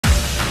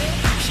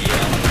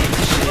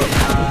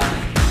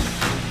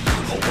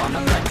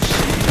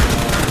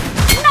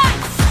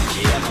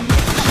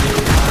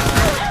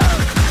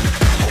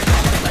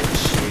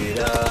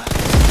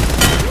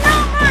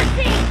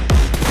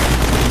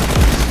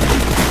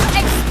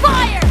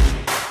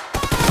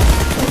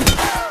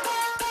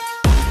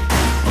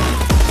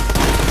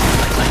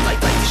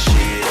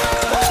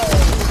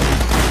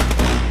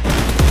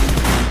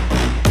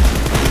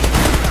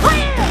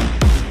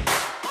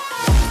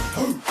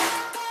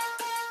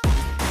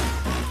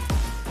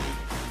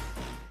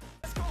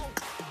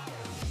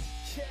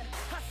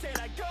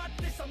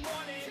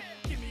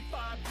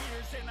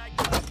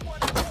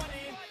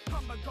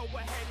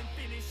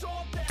it's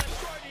all that I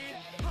started.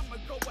 I'ma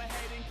go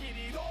ahead and get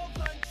it all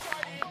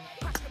uncharted.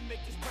 I can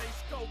make this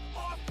place go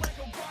off like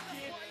a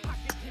rocket. I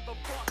can give a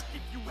fuck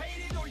if you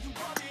hate it or you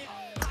love it.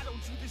 I don't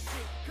do this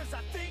shit cause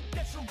I think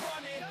that you're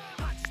running.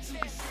 I just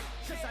do this shit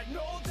cause I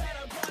know that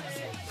I want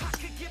it. I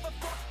could give a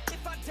fuck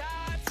if I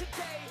die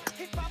today.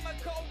 If I'ma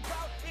go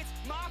out, it's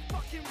my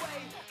fucking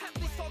way. At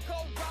least I'll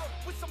go out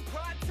with some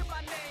pride to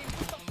my name.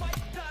 With a fight,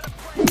 not a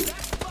play.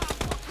 That's my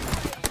fucking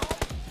way,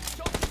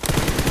 yo.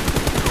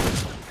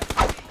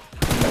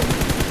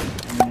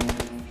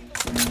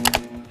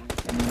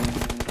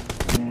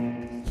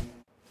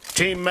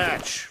 Team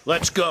match,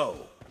 let's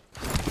go.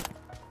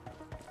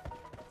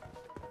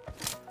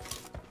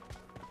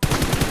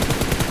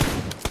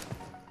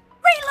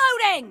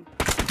 Reloading!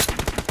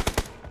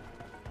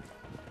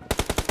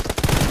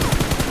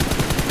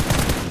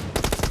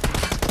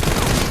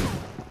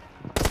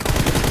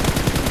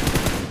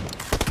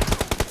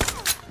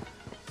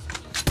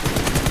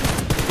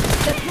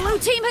 The blue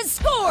team has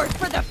scored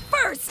for the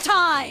first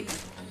time!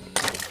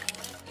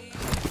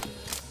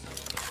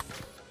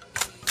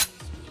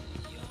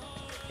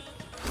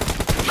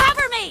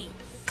 Cover me!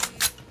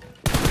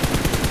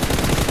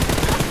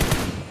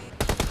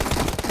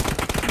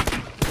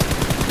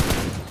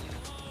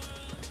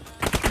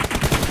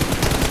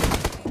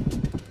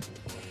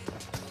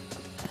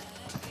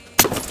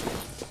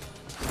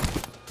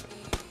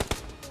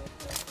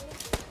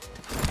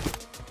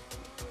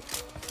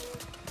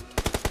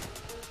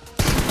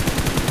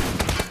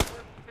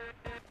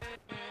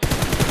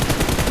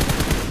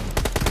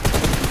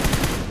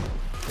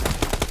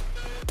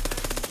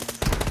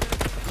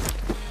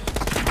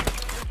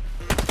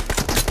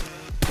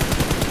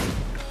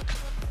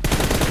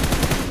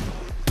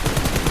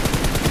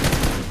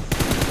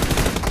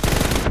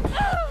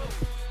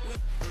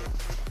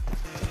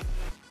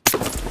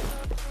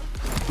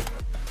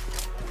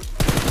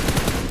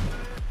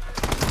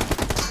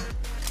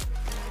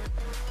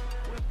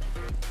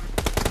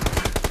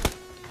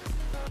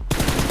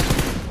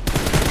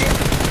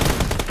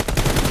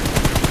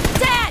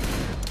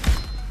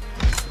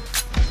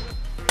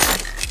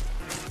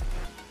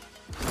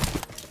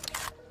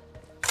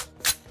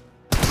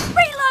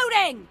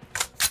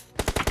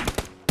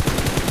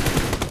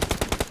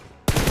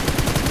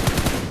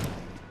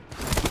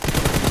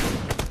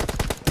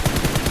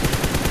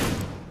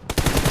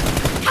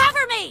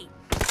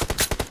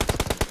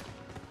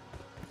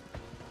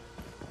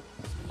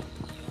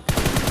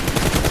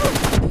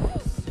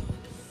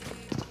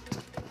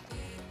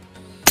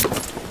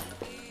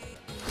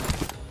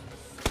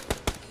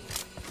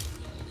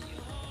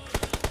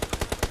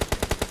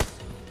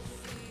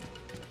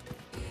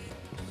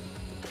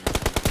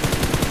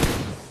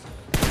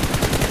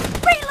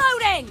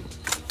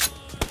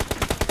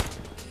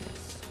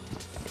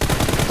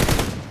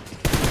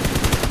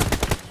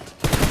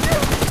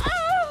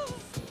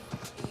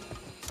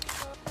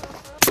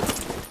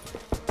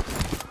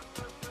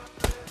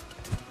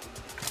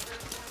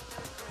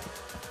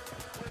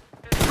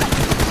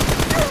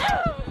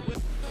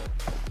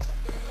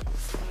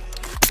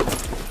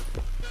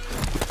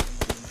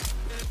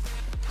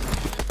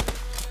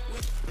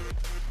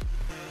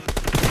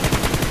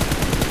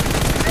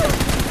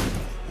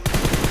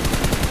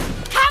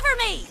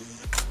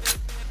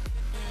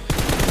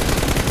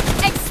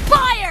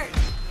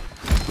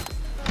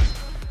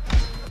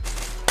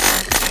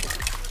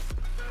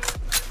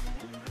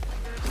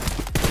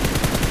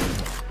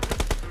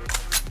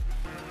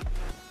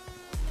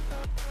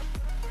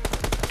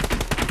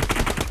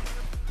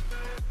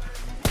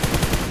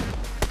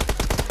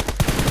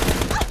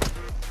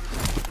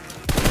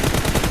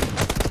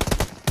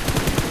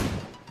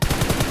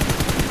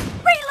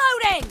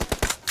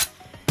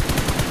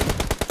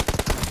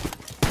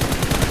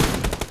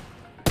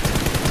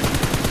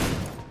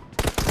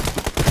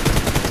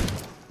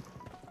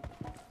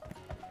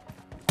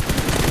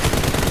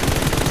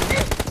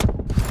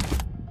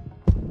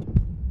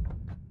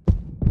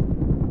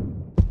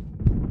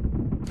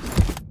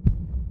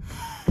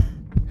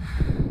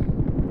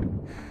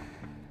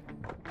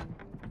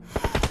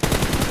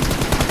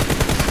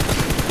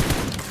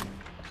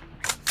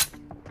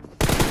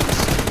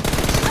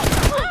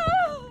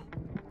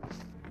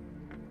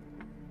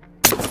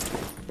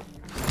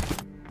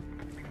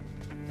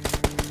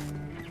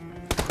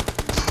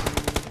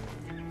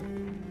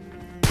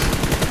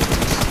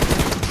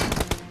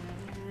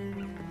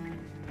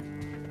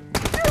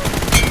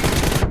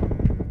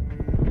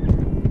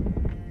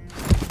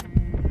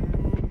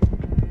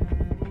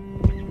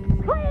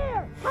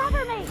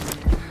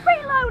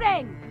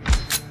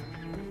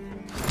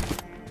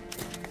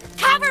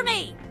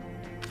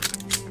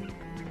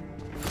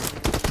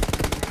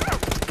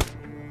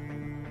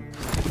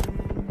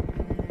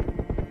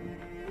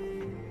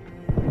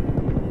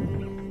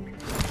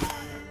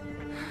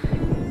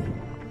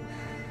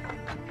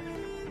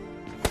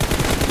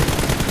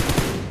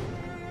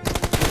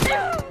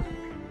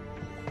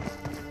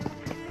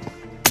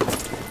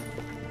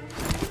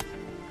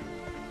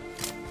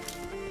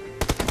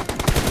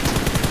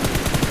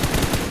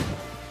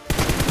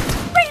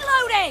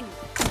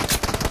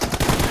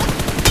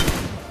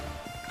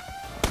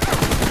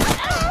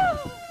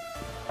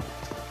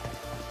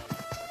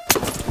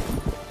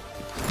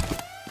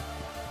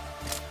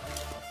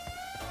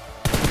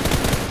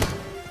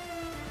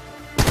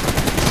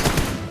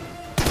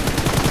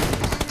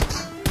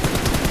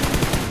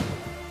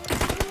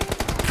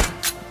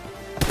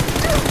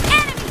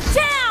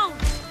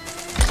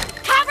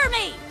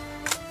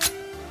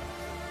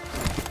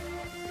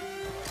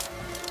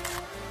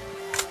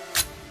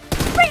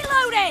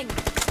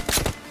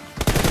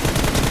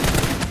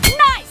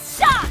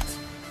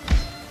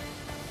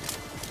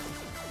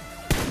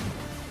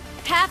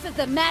 half of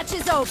the match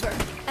is over,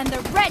 and the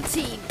red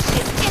team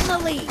is in the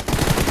lead.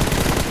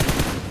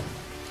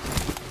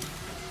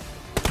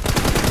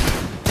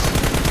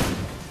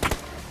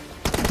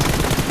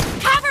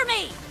 Cover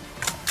me!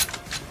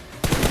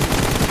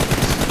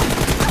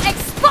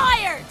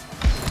 Expired!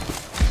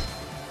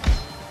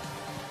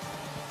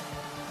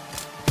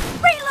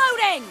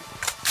 Reloading!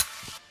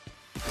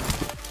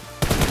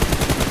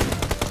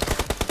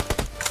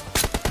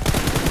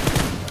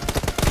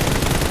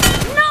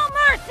 No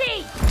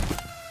mercy!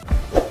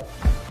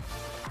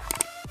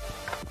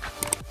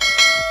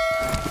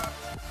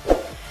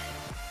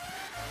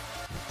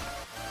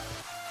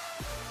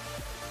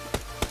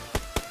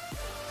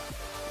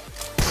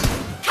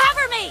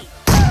 Cover me!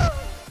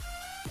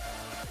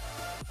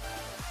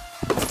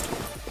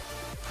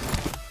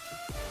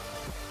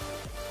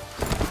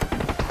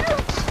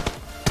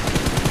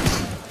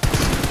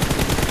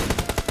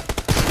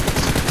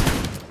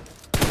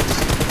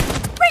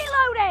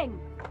 Reloading!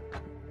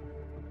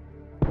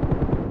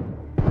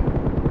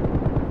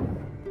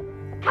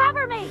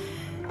 Cover me!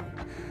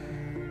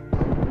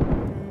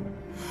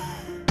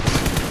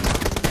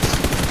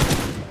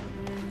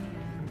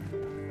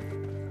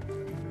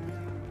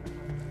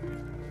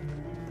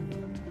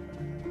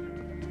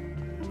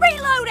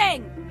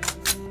 Reloading!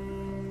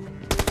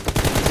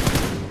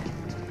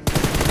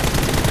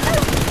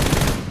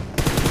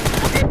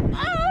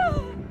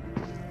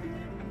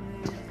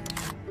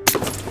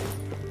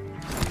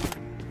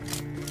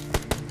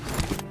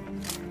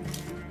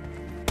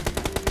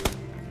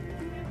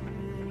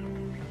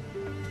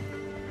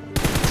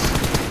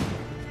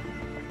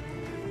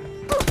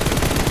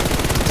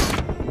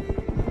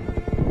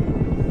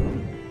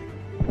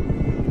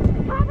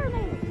 Cover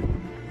me!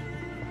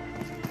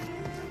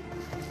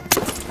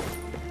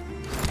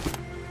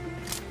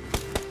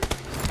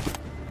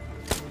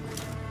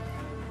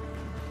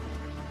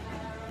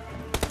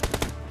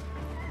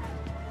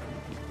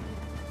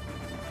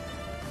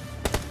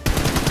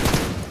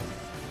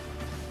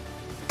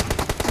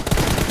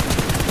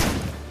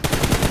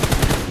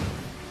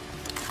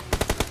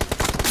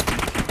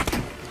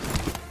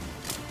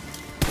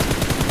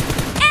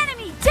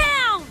 Enemy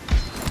down!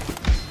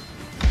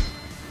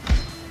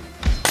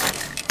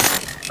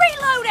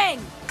 Reloading!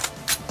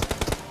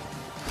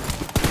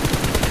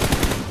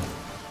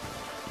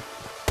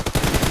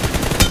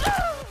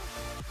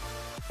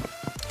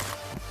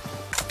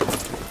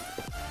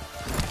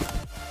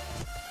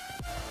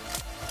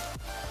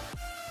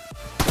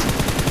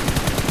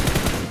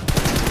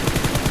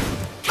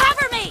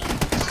 Cover me!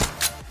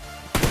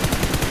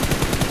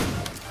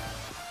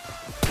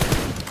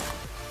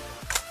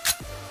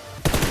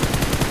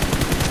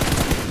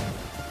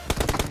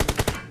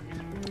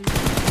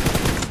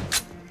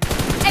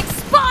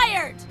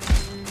 Expired!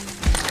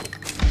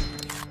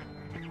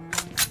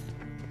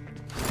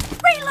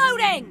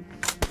 Reloading!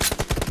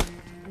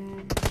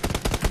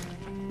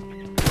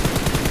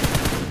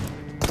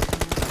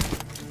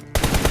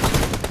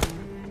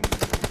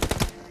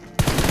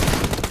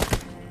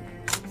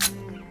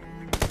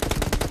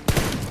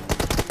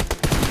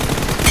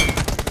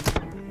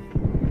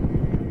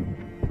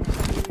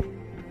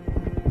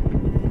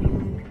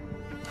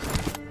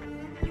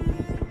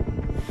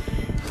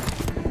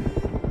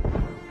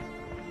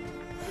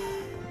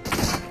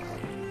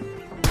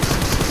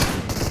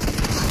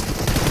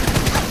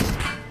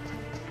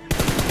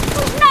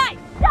 Nice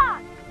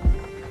shot!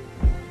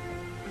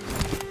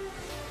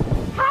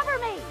 Cover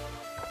me!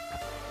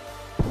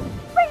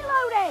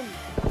 Reloading!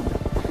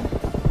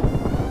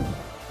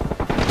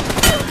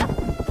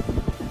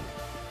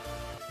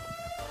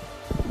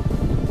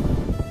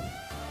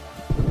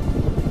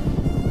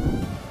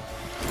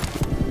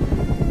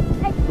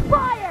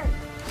 Expired!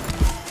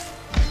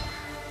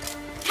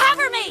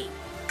 Cover me!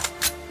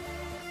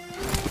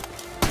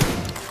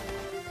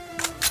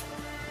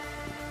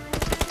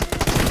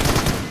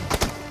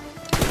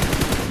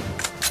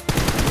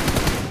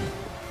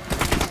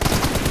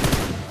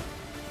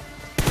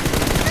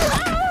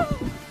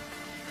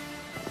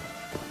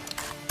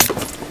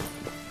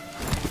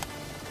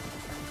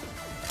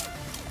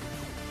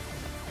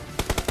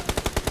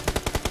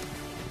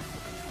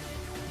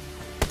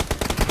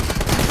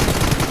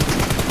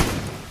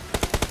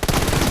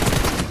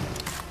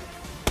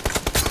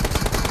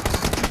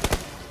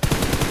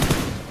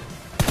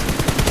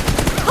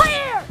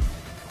 Clear!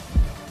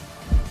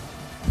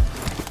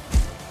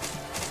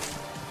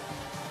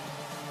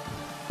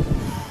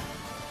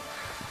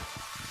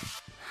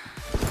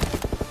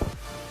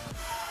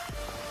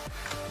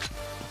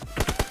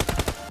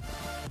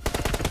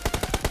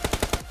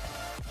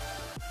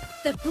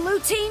 The blue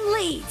team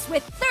leads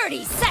with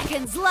 30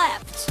 seconds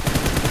left.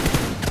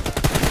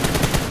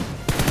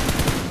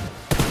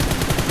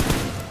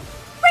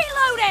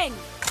 Reloading!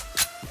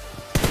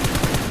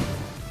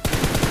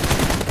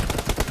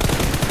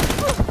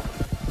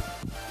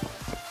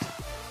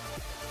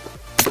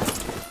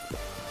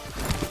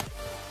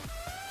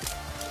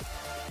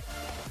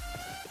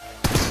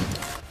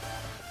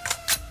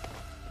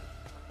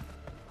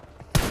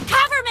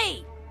 Cover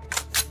me!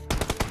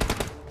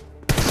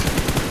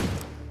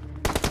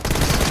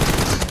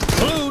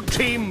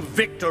 team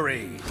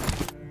victory.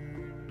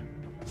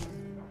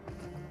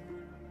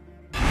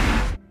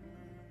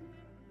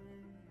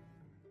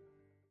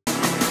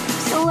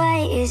 So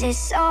why is it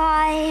so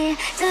hard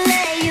to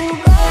let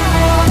you go?